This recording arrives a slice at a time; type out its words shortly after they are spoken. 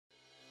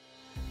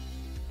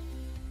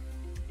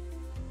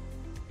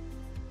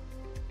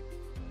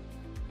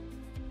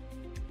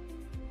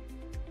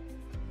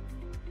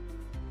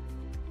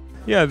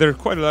Yeah, there are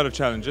quite a lot of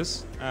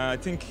challenges. I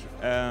think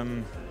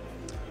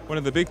one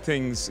of the big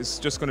things is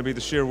just going to be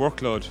the sheer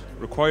workload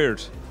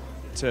required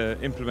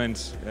to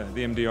implement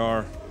the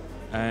MDR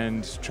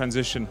and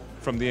transition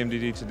from the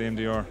MDD to the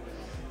MDR.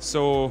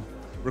 So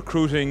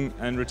recruiting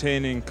and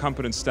retaining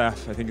competent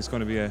staff, I think, is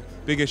going to be a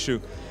big issue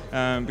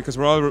because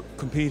we're all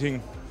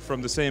competing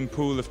from the same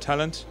pool of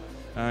talent.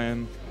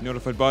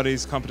 Notified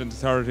bodies, competent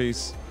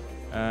authorities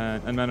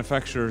and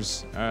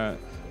manufacturers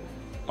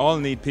all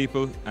need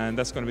people, and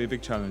that's going to be a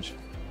big challenge.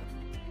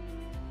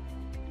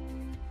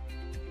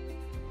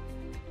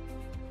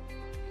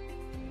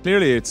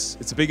 Clearly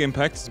it's a big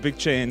impact, it's a big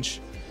change.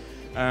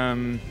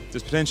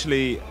 There's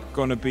potentially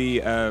going to be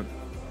a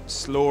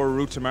slower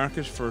route to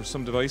market for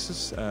some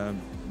devices,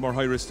 more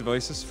high-risk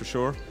devices for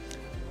sure.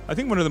 I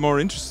think one of the more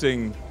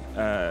interesting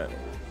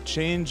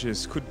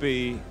changes could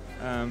be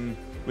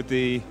with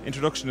the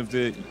introduction of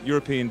the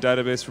European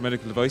Database for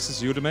Medical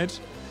Devices, EUDAMED,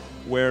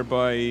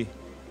 whereby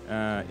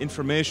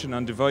information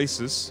on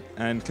devices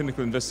and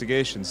clinical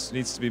investigations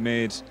needs to be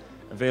made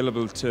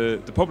available to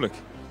the public.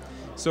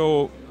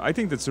 So I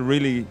think that's a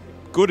really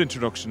good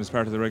introduction as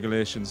part of the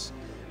regulations,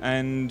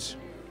 and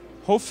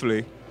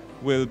hopefully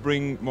will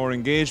bring more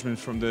engagement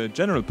from the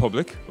general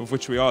public, of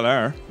which we all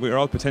are. We're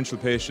all potential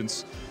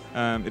patients.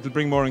 It'll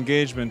bring more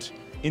engagement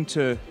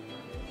into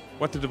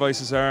what the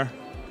devices are,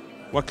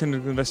 what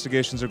clinical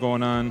investigations are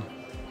going on,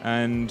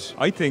 and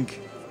I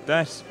think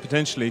that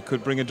potentially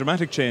could bring a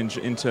dramatic change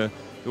into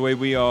the way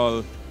we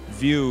all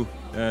view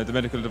the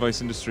medical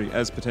device industry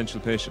as potential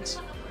patients.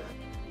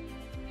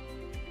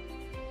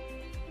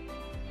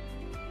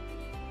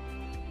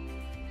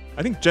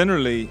 I think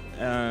generally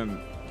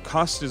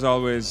cost is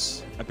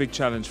always a big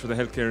challenge for the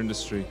healthcare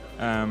industry,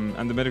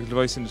 and the medical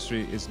device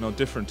industry is no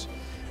different.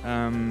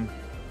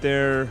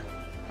 There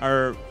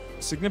are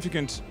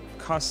significant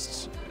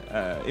cost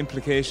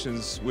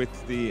implications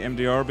with the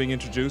MDR being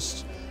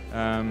introduced,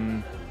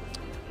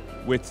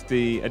 with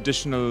the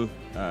additional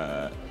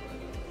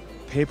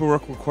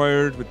paperwork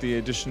required, with the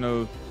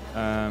additional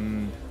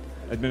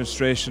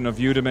administration of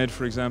EUDAMED,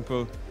 for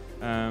example.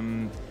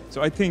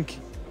 So I think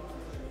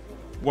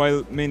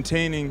while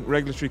maintaining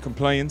regulatory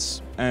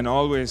compliance and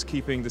always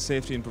keeping the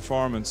safety and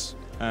performance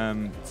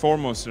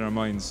foremost in our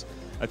minds,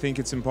 I think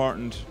it's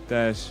important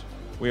that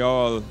we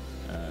all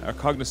are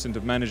cognizant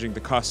of managing the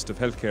cost of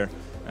healthcare,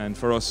 and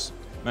for us,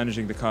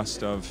 managing the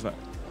cost of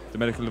the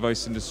medical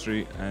device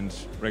industry and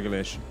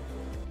regulation.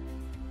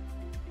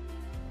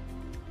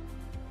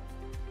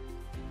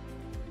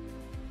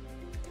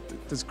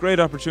 There's great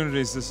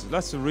opportunities. There's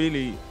lots of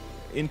really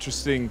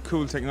interesting,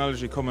 cool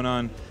technology coming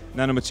on.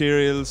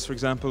 Nanomaterials, for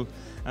example.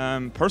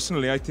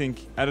 Personally, I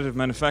think additive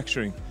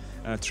manufacturing,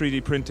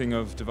 3D printing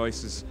of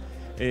devices,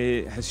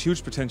 has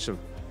huge potential.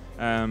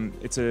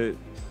 It's a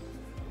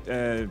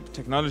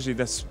technology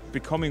that's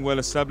becoming well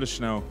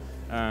established now,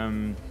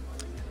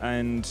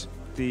 and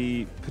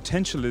the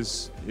potential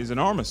is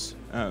enormous.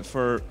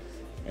 For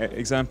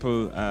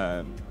example,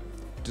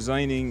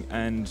 designing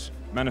and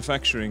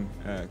manufacturing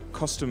a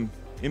custom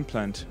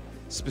implant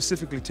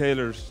specifically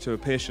tailored to a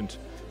patient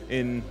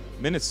in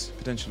minutes,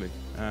 potentially.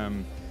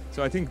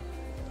 So I think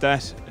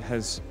that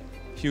has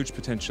huge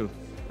potential,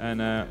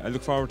 and I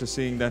look forward to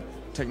seeing that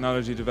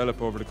technology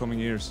develop over the coming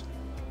years.